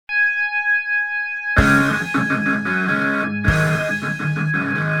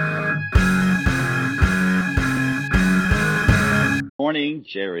Morning,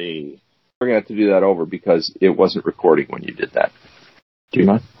 Jerry. We're going to have to do that over because it wasn't recording when you did that. Do you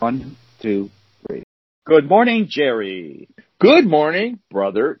mind? 1, 2, 3. Good morning, Jerry. Good morning,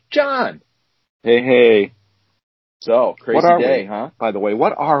 Brother John. Hey. So, crazy day, huh? By the way,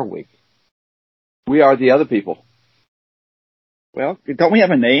 what are we? We are the other people. Well, don't we have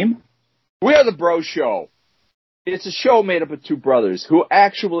a name? We are the Bro Show. It's a show made up of two brothers who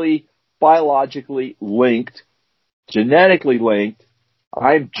actually biologically linked, genetically linked.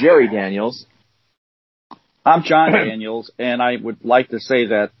 I'm Jerry Daniels. I'm John Daniels, and I would like to say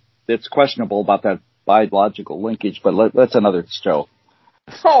that it's questionable about that biological linkage, but that's another show.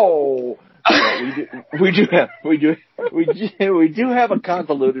 Oh, we do have a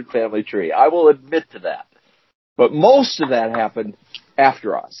convoluted family tree. I will admit to that. But most of that happened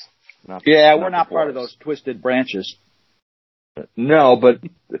after us. We're not part of those twisted branches. No, but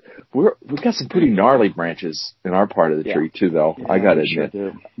we've got some pretty gnarly branches in our part of the tree too, though. I got to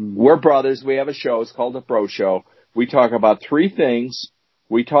admit, we're brothers. We have a show. It's called the Bro Show. We talk about three things.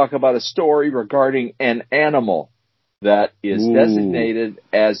 We talk about a story regarding an animal that is designated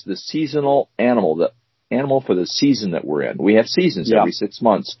as the seasonal animal, the animal for the season that we're in. We have seasons every 6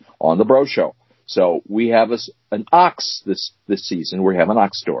 months on the Bro Show. So we have an ox this season. We have an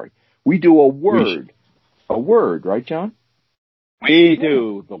ox story. We do a word, right, John? We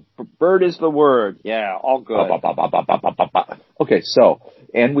do. The bird is the word. Yeah, all good. Okay, so,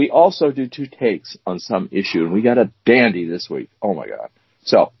 and we also do two takes on some issue, and we got a dandy this week. Oh, my God.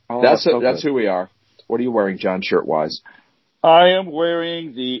 So, that's who we are. What are you wearing, John, shirt-wise? I am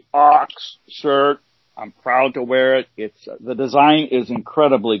wearing the Ox shirt. I'm proud to wear it. The design is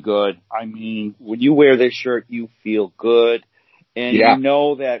incredibly good. I mean, when you wear this shirt, you feel good. And you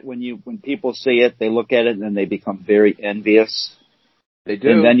know that when people see it, they look at it and they become very envious. They do.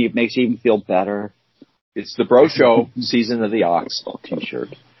 And then it makes you even feel better. It's the Bro Show Season of the Ox t-shirt.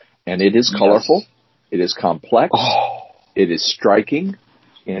 And it is colorful. It is complex. It is striking.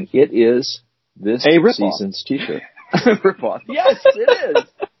 And it is this season's t-shirt. Rip-off. Yes, it is.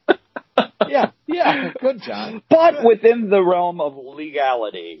 Yeah. Good, John. But within the realm of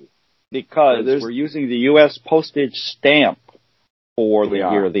legality. Because we're using the U.S. postage stamp for the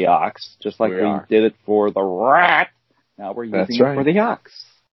year of the ox. Just like we did it for the rat. Now we're using it for the ox.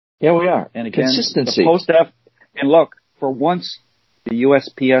 Yeah, we are. And again, consistency. And look, for once, the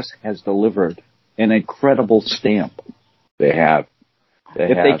USPS has delivered an incredible stamp. They have.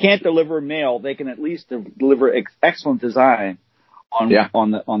 If they can't deliver mail, they can at least deliver excellent design on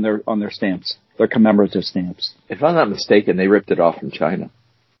their stamps, their commemorative stamps. If I'm not mistaken, they ripped it off from China.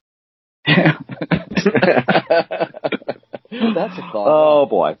 That's a thought. Oh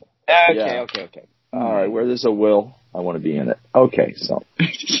boy. Okay. All right, where there's a will, I want to be in it. Okay, so.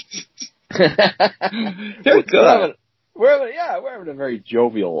 Very good. We're having a very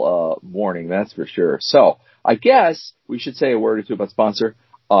jovial morning, that's for sure. So, I guess we should say a word or two about sponsor.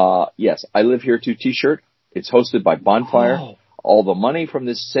 Yes, I Live Here Too t-shirt. It's hosted by Bonfire. All the money from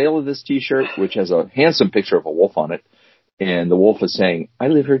this sale of this t-shirt, which has a handsome picture of a wolf on it, and the wolf is saying, I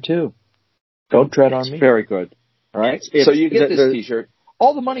live here too. Don't tread on me. Very good. All right? So you get this t-shirt.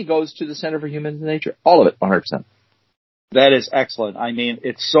 All the money goes to the Center for Human Nature. All of it, 100%. That is excellent. I mean,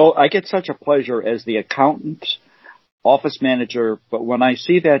 I get such a pleasure as the accountant, office manager, but when I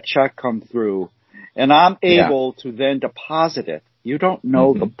see that check come through and I'm able to then deposit it, you don't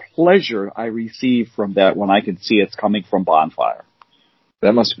know the pleasure I receive from that when I can see it's coming from Bonfire.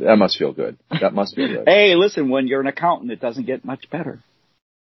 That must feel good. That must feel good. Hey, listen, when you're an accountant, it doesn't get much better.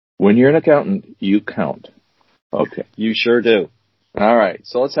 When you're an accountant, you count. Okay. You sure do. All right.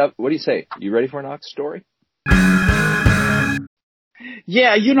 So what do you say? You ready for an ox story?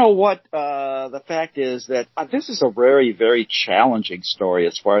 Yeah, you know what? The fact is that this is a very, very challenging story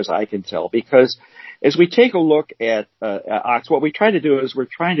as far as I can tell, because as we take a look at ox, what we try to do is we're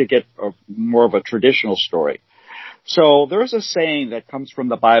trying to get more of a traditional story. So there's a saying that comes from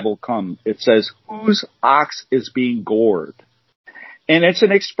the Bible. It says, whose ox is being gored? And it's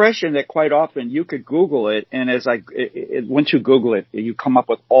an expression that quite often you could Google it, and once you Google it, you come up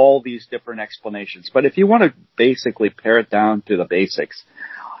with all these different explanations. But if you want to basically pare it down to the basics,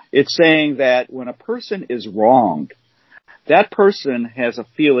 it's saying that when a person is wronged, that person has a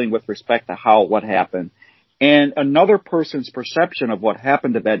feeling with respect to what happened, and another person's perception of what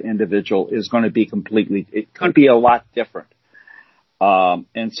happened to that individual is going to be it could be a lot different.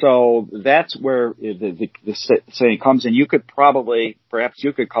 And so that's where the saying comes, and perhaps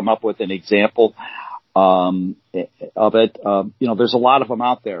you could come up with an example of it. There's a lot of them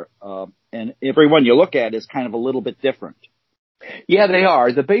out there, and every one you look at is kind of a little bit different. Yeah, they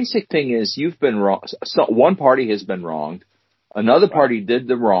are. The basic thing is you've been wrong. So one party has been wronged. Another party did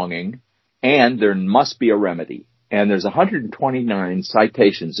the wronging, and there must be a remedy. And there's 129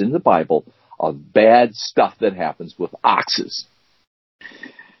 citations in the Bible of bad stuff that happens with oxes.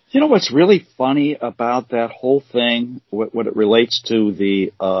 You know what's really funny about that whole thing, what it relates to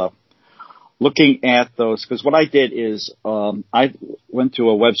the looking at those, because what I did is I went to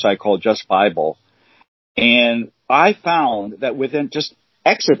a website called Just Bible, and I found that within just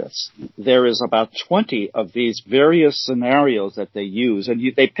Exodus, there is about 20 of these various scenarios that they use, and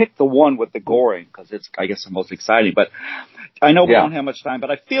they pick the one with the goring because it's, I guess, the most exciting. But I know we don't have much time, but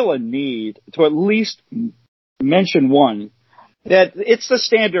I feel a need to at least mention one that it's the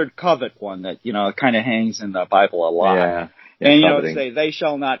standard covet one that, kind of hangs in the Bible a lot. Yeah. And, say, they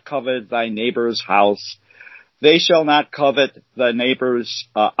shall not covet thy neighbor's house. They shall not covet the neighbor's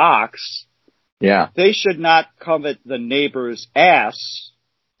ox. Yeah. They should not covet the neighbor's ass,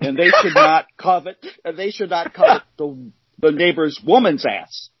 and they should not covet the neighbor's woman's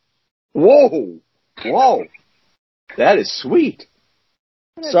ass. Whoa. That is sweet.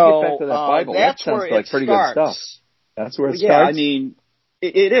 So get back to that Bible. That's that sounds where like it pretty starts. Good stuff. That's where it starts. Yeah, I mean,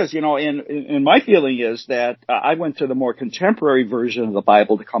 it is. And my feeling is that I went to the more contemporary version of the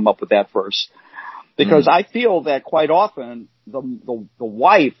Bible to come up with that verse. Because I feel that quite often the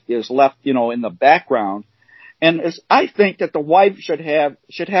wife is left, in the background, and I think that the wife should have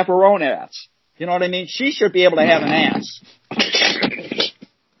her own ass. You know what I mean? She should be able to have an ass.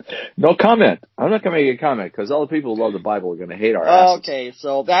 No comment. I'm not going to make a comment because all the people who love the Bible are going to hate our asses. Okay,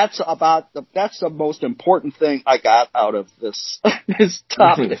 so that's the most important thing I got out of this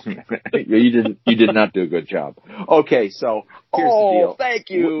topic. You did not do a good job. Okay, so here's the deal. Thank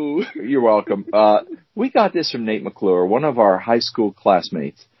you. You're welcome. We got this from Nate McClure, one of our high school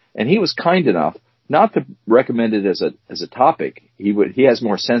classmates, and he was kind enough not to recommend it as a topic. He has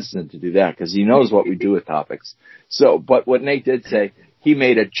more sense than to do that because he knows what we do with topics. So, but what Nate did say, he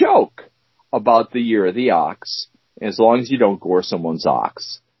made a joke about the year of the ox, as long as you don't gore someone's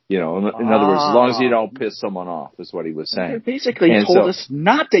ox. In other words, as long as you don't piss someone off, is what he was saying. They basically told us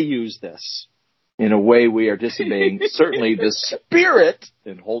not to use this. In a way, we are disobeying certainly the spirit,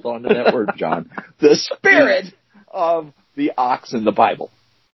 and hold on to that word, John, the spirit of the ox in the Bible.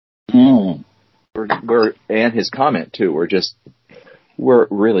 And his comment, too. We're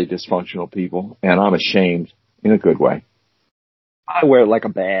really dysfunctional people, and I'm ashamed in a good way. I wear it like a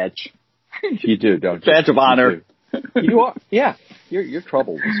badge. You do, don't you? Badge of honor. You are. Yeah. You're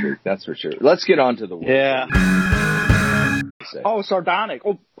troubled this week, that's for sure. Let's get on to the word. Yeah. Oh, sardonic.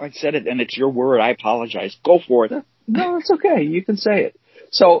 Oh, I said it, and it's your word. I apologize. Go for it. No, it's okay. You can say it.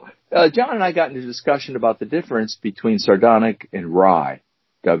 So, John and I got into a discussion about the difference between sardonic and wry.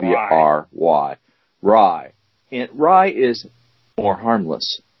 W-R-Y. Wry. And wry is more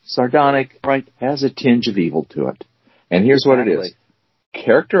harmless. Sardonic has a tinge of evil to it. And here's what it is.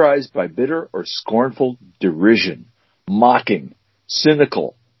 Characterized by bitter or scornful derision, mocking,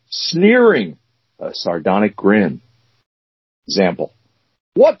 cynical, sneering, a sardonic grin. Example.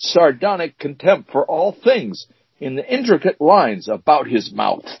 What sardonic contempt for all things in the intricate lines about his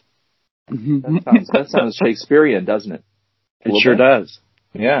mouth. That sounds Shakespearean, doesn't it? It sure does.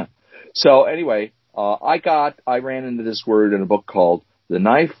 Yeah. So anyway, I ran into this word in a book called The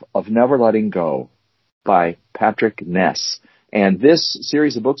Knife of Never Letting Go by Patrick Ness. And this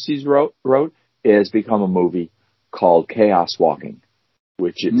series of books he's wrote has become a movie called Chaos Walking,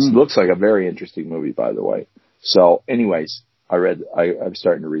 which looks like a very interesting movie, by the way. So anyways, I'm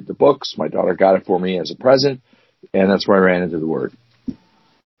starting to read the books. My daughter got it for me as a present, and that's where I ran into the word.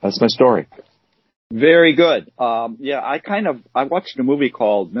 That's my story. Very good. I watched a movie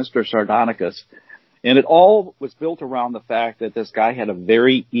called Mr. Sardonicus, and it all was built around the fact that this guy had a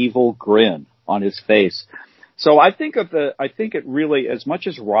very evil grin on his face. So I think it really, as much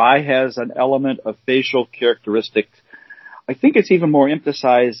as Rye has an element of facial characteristics, I think it's even more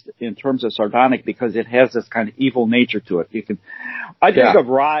emphasized in terms of sardonic because it has this kind of evil nature to it. Think of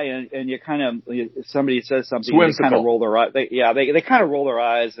Rye and you kind of, somebody says something, they kind of roll their eyes. They kind of roll their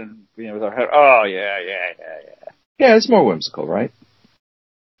eyes and, their head, oh yeah. Yeah, it's more whimsical, right?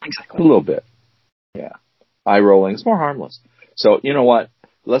 Exactly. A little bit. Yeah. Eye rolling. It's more harmless. So, you know what?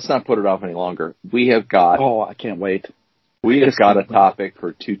 Let's not put it off any longer. We have got... Oh, I can't wait. We have got a topic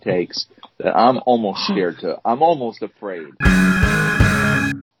for 2 takes that I'm almost scared to. I'm almost afraid.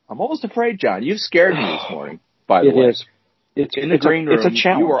 John. You've scared me this morning, by the way. It is. It's in the green room. It's a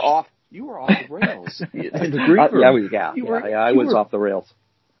challenge. You were off the rails. In the green room. I was off the rails.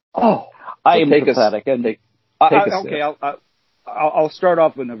 Oh, I am pathetic. Okay, I'll start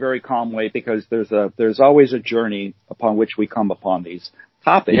off in a very calm way because there's always a journey upon which we come upon these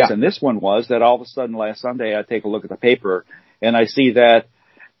topics. Yeah. And this one was that all of a sudden last Sunday I take a look at the paper and I see that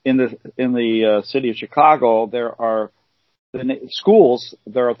in the city of Chicago there are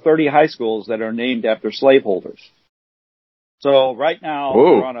there are 30 high schools that are named after slaveholders. So right now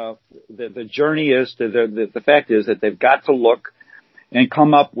we're on the journey is to the fact is that they've got to look and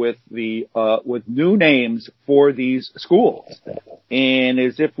come up with with new names for these schools. And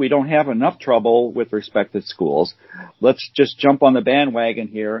as if we don't have enough trouble with respect to schools, let's just jump on the bandwagon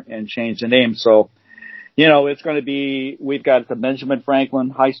here and change the name. So, it's going to be, we've got the Benjamin Franklin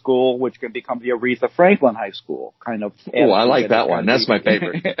High School, which can become the Aretha Franklin High School, kind of. Oh, I like that one. That's my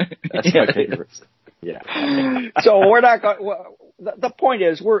favorite. That's my favorite. Yeah. So we're not going, the point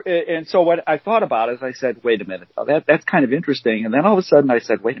is and so what I thought about is I said, wait a minute, that's kind of interesting. And then all of a sudden I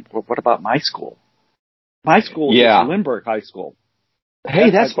said, wait, what about my school? My school is Lindbergh High School.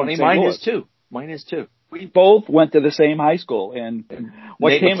 Hey, that's funny. Mine is too. We both went to the same high school, and what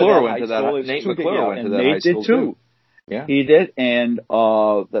Nate came McClure of that went high to that. school is Nate two McClure went to that Nate high school did too. Yeah, he did. And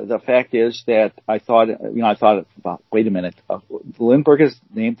the fact is that I thought about, wait a minute, Lindbergh is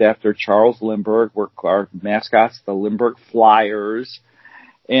named after Charles Lindbergh. Our mascots, the Lindbergh Flyers.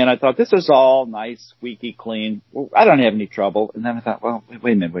 And I thought, this is all nice, squeaky clean. Well, I don't have any trouble. And then I thought, well,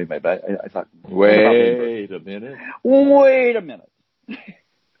 wait a minute. I thought, wait a minute.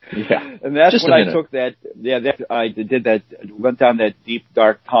 Yeah, and that's just when I took that. Yeah, I did that. Went down that deep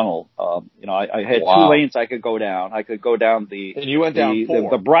dark tunnel. I had 2 lanes I could go down. I could go down and you went down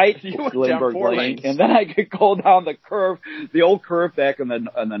the bright Lindbergh lane, and then I could go down the curve, the old curve back in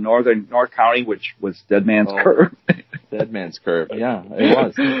the North County, which was Dead Man's Curve. Dead Man's Curve. Yeah, it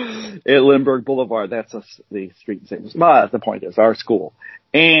was at Lindbergh Boulevard. That's the street in St. Louis. But the point is, our school,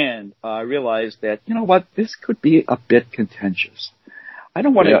 and I realized that this could be a bit contentious. I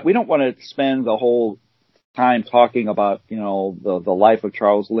don't want to. We don't want to spend the whole time talking about the life of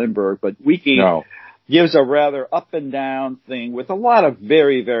Charles Lindbergh, but Wiki gives a rather up and down thing with a lot of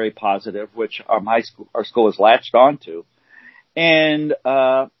very, very positive, which our school has latched onto, and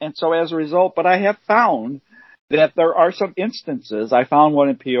so as a result. But I have found that there are some instances. I found one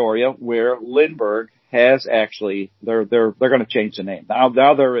in Peoria where Lindbergh has actually they're going to change the name now.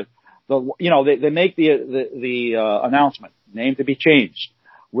 They make the announcement. Name to be changed.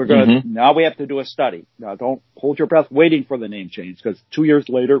 We're going to, now we have to do a study. Now don't hold your breath waiting for the name change because 2 years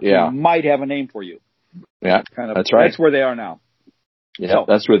later, we might have a name for you. Yeah, that's right. That's where they are now. Yeah, so,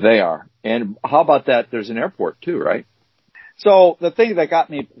 that's where they are. And how about that? There's an airport too, right? So the thing that got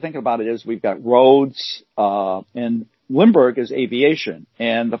me thinking about it is we've got roads, and Lindbergh is aviation.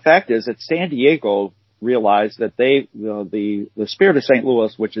 And the fact is that San Diego realized that the Spirit of St.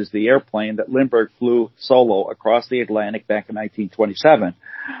 Louis, which is the airplane that Lindbergh flew solo across the Atlantic back in 1927,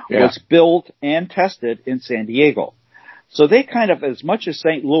 was built and tested in San Diego. So they kind of, as much as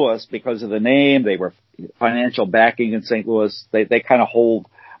St. Louis, because of the name, they were financial backing in St. Louis, they kind of hold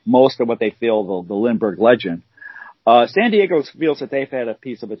most of what they feel the Lindbergh legend. San Diego feels that they've had a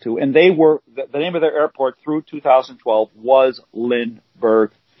piece of it too, and the name of their airport through 2012 was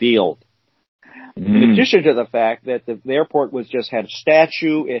Lindbergh Field. In addition to the fact that the airport had a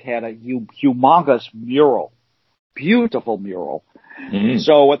statue, it had a humongous mural, beautiful mural.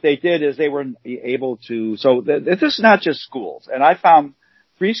 So what they did is they were able to, this is not just schools, and I found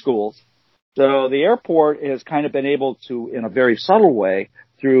 3 schools. So the airport has kind of been able to, in a very subtle way,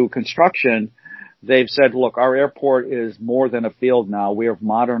 through construction, they've said, look, our airport is more than a field now. We have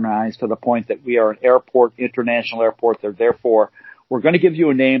modernized to the point that we are an airport, international airport. Therefore, we're going to give you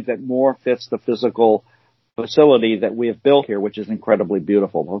a name that more fits the physical facility that we have built here, which is incredibly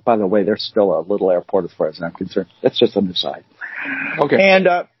beautiful. Well, by the way, there's still a little airport as far as I'm concerned. That's just an aside. Okay. And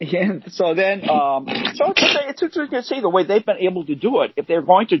so then, it's you can see the way they've been able to do it. If they're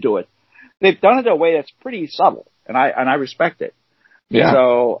going to do it, they've done it in a way that's pretty subtle, and I respect it. Yeah.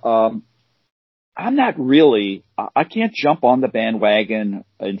 So I'm not really. I can't jump on the bandwagon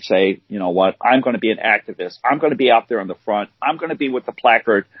and say, you know what, I'm going to be an activist. I'm going to be out there on the front. I'm going to be with the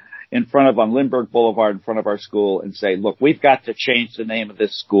placard in front of on Lindbergh Boulevard in front of our school and say, look, we've got to change the name of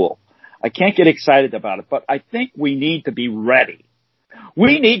this school. I can't get excited about it, but I think we need to be ready.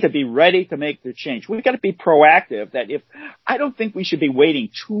 We need to be ready to make the change. We've got to be proactive. I don't think we should be waiting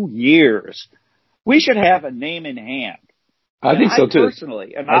 2 years. We should have a name in hand. I think so too.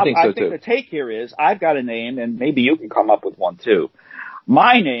 Personally, and I think the take here is I've got a name, and maybe you can come up with one too.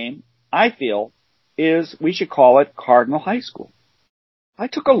 My name, I feel, is we should call it Cardinal High School. I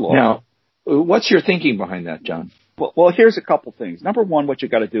took a look. Now, what's your thinking behind that, John? Well, here's a couple things. Number one, what you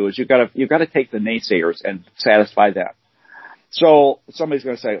got to do is you got to take the naysayers and satisfy them. So somebody's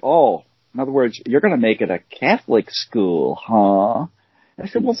going to say, "Oh, in other words, you're going to make it a Catholic school, huh?" I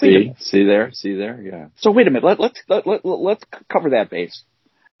said, "Well, wait a minute. See there, yeah." So wait a minute. Let's cover that base.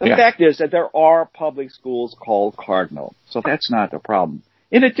 The fact is that there are public schools called Cardinal, so that's not the problem.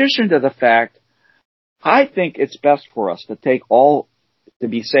 In addition to the fact, I think it's best for us to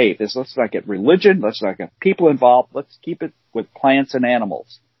be safe. Let's not get religion. Let's not get people involved. Let's keep it with plants and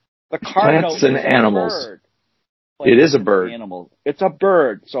animals. The cardinal plants and animals. Bird. It is a bird. Animal. It's a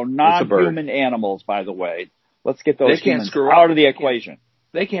bird. So non-human animals, by the way. Let's get those humans out of the equation.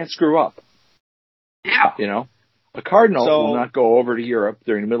 They can't screw up. Yeah. You know, a cardinal will not go over to Europe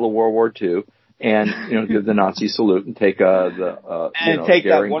during the middle of World War II and give the Nazi salute and take take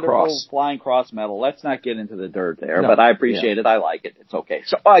that wonderful flying cross medal. Let's not get into the dirt there, but I appreciate it. I like it. It's okay.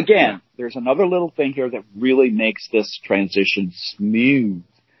 So again, there's another little thing here that really makes this transition smooth.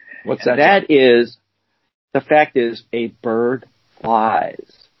 What's that? The fact is a bird flies.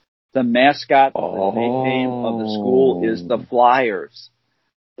 The mascot, the nickname of the school is the Flyers.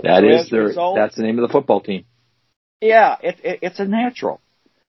 That's the name of the football team. Yeah, it's a natural.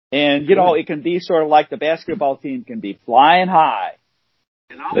 And, it can be sort of like the basketball team can be flying high.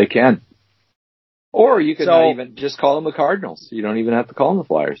 They can. Or you could not even just call them the Cardinals. You don't even have to call them the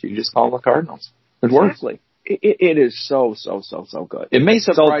Flyers. You can just call them the Cardinals. It works. Exactly. It is so good. It may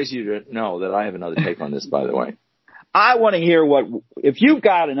surprise you to know that I have another take on this, by the way. I want to hear if you've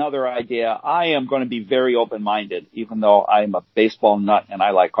got another idea, I am going to be very open-minded, even though I'm a baseball nut and I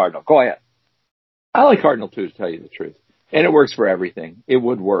like Cardinal. Go ahead. I like Cardinal too, to tell you the truth. And it works for everything. It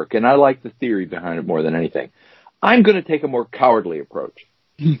would work. And I like the theory behind it more than anything. I'm going to take a more cowardly approach.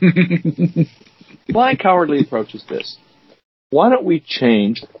 My cowardly approach is this. Why don't we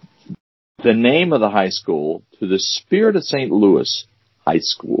change the name of the high school to the Spirit of St. Louis High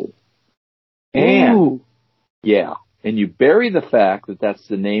School? And you bury the fact that that's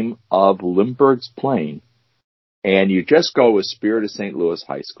the name of Lindbergh's plane, and you just go with Spirit of St. Louis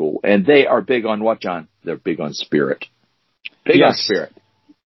High School. And they are big on what, John? They're big on spirit. Big on spirit.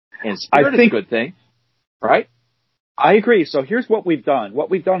 And spirit is a good thing, right? I agree. So here's what we've done. What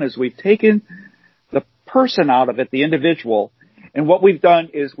we've done is we've taken the person out of it, the individual, and what we've done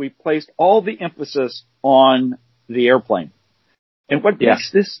is we've placed all the emphasis on the airplane. And what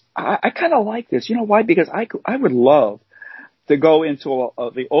makes this, I kind of like this. You know why? Because I would love to go into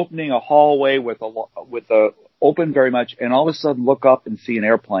the opening a hallway with the open very much, and all of a sudden look up and see an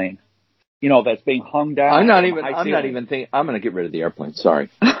airplane, that's being hung down. I'm not even thinking. I'm going to get rid of the airplane. Sorry,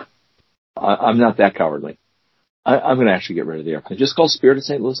 I'm not that cowardly. I'm going to actually get rid of the airplane. Just call Spirit of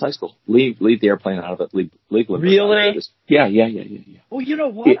St. Louis High School. Leave the airplane out of it. Leave really? Yeah. Well, you know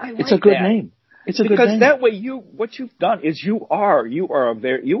what? I like it's a good name. It's a good name. Because that way what you've done is you are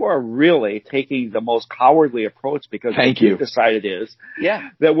really taking the most cowardly approach, because what you've decided is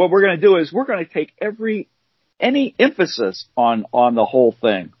that what we're going to do is we're going to take any emphasis on the whole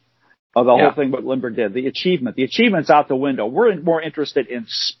thing. Whole thing what Lindbergh did, the achievement's out the window. We're more interested in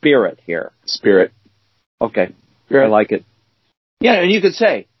spirit here. Spirit. Okay. I like it. Yeah, and you could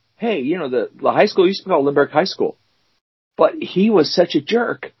say, hey, the high school used to be called Lindbergh High School, but he was such a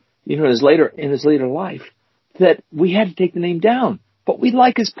jerk, in his later life, that we had to take the name down. But we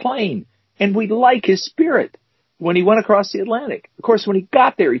like his plane, and we like his spirit when he went across the Atlantic. Of course, when he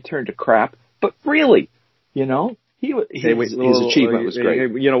got there, he turned to crap, but really, his achievement was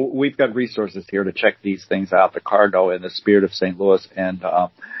great. We've got resources here to check these things out, the Cardinal and the Spirit of St. Louis. And I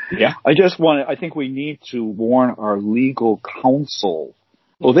think we need to warn our legal counsel.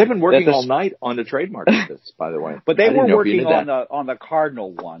 Well, they've been working all night on the trademark of this, by the way. But they were working on the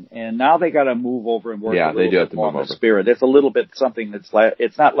Cardinal one, and now they got to move over and work a little bit more on the Spirit. It's a little bit something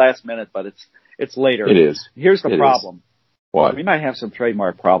it's not last minute, but it's later. It is. Here's the problem. What? We might have some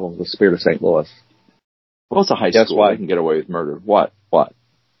trademark problems with Spirit of St. Louis. Well, it's a high school. Why? They can get away with murder. What?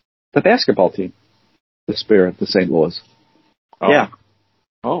 The basketball team. The Spirit, the St. Louis. Oh. Yeah.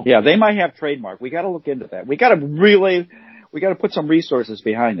 Oh. Yeah, they might have trademark. We got to look into that. We got to put some resources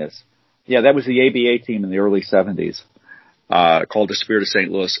behind this. Yeah, that was the ABA team in the early 70s, called the Spirit of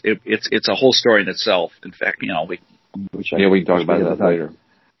St. Louis. It's a whole story in itself. In fact, we can talk about that later.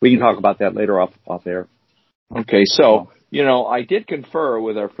 We can talk about that later off air. Okay, so, I did confer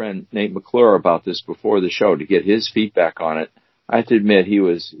with our friend Nate McClure about this before the show to get his feedback on it. I have to admit, he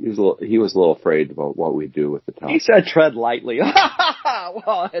was a little afraid about what we do with the topic. He said tread lightly.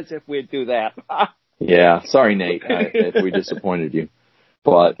 Well, as if we'd do that. Yeah, sorry, Nate, if we disappointed you.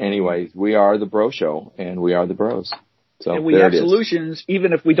 But anyways, we are the Bro Show, and we are the Bros. So and we have solutions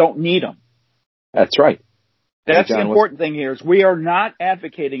even if we don't need them. That's right. That's the important thing here is we are not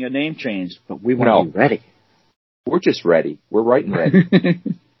advocating a name change, but we want to be ready. We're just ready. We're right and ready.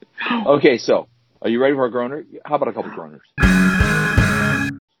 Okay, so are you ready for a groaner? How about a couple groaners?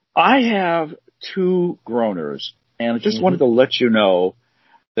 I have 2 groaners, and I just wanted to let you know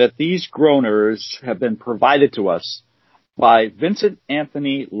that these groaners have been provided to us by Vincent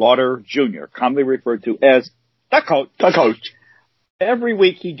Anthony Lauder Jr., commonly referred to as the coach. Every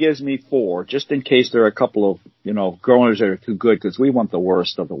week he gives me 4, just in case there are a couple of, groaners that are too good, because we want the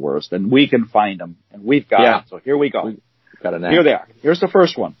worst of the worst, and we can find them, and we've got them. So here we go. Here they are. Here's the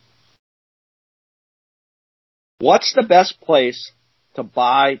first one. What's the best place to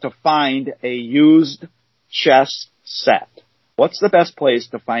find a used chess set? What's the best place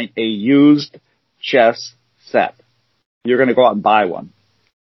to find a used chess set? You're going to go out and buy one.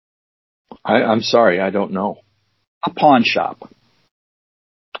 I'm sorry, I don't know. A pawn shop.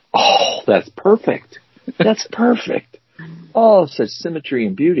 Oh, that's perfect. That's perfect. Oh, such symmetry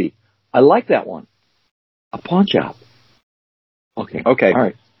and beauty. I like that one. A pawn shop. Okay. All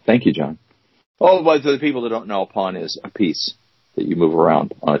right. Thank you, John. Oh, but for the people that don't know, a pawn is a piece that you move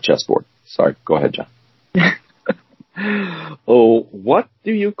around on a chessboard. Sorry. Go ahead, John. What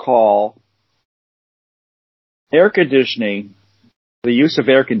do you call air conditioning, the use of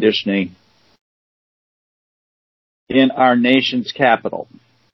air conditioning in our nation's capital?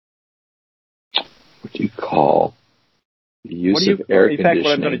 What do you call the use of air conditioning? In fact,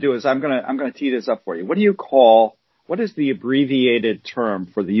 what I'm going to do is I'm going to tee this up for you. What is the abbreviated term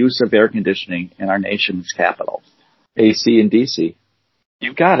for the use of air conditioning in our nation's capital? AC and DC.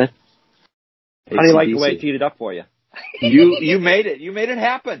 You got it. How do you like the way I teed it up for you? You made it. You made it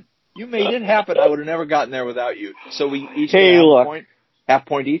happen. You made it happen. I would have never gotten there without you. So we each get half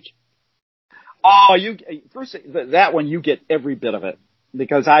point each? Oh, first, that one, you get every bit of it.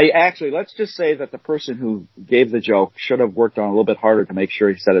 Because let's just say that the person who gave the joke should have worked on a little bit harder to make sure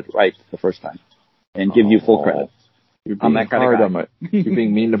he said it right the first time. And give you full credit. You're being hard on you're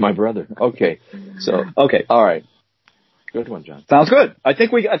being mean to my brother. Okay. All right. Good one, John. Sounds good. I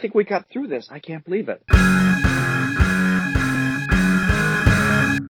think we got through this. I can't believe it.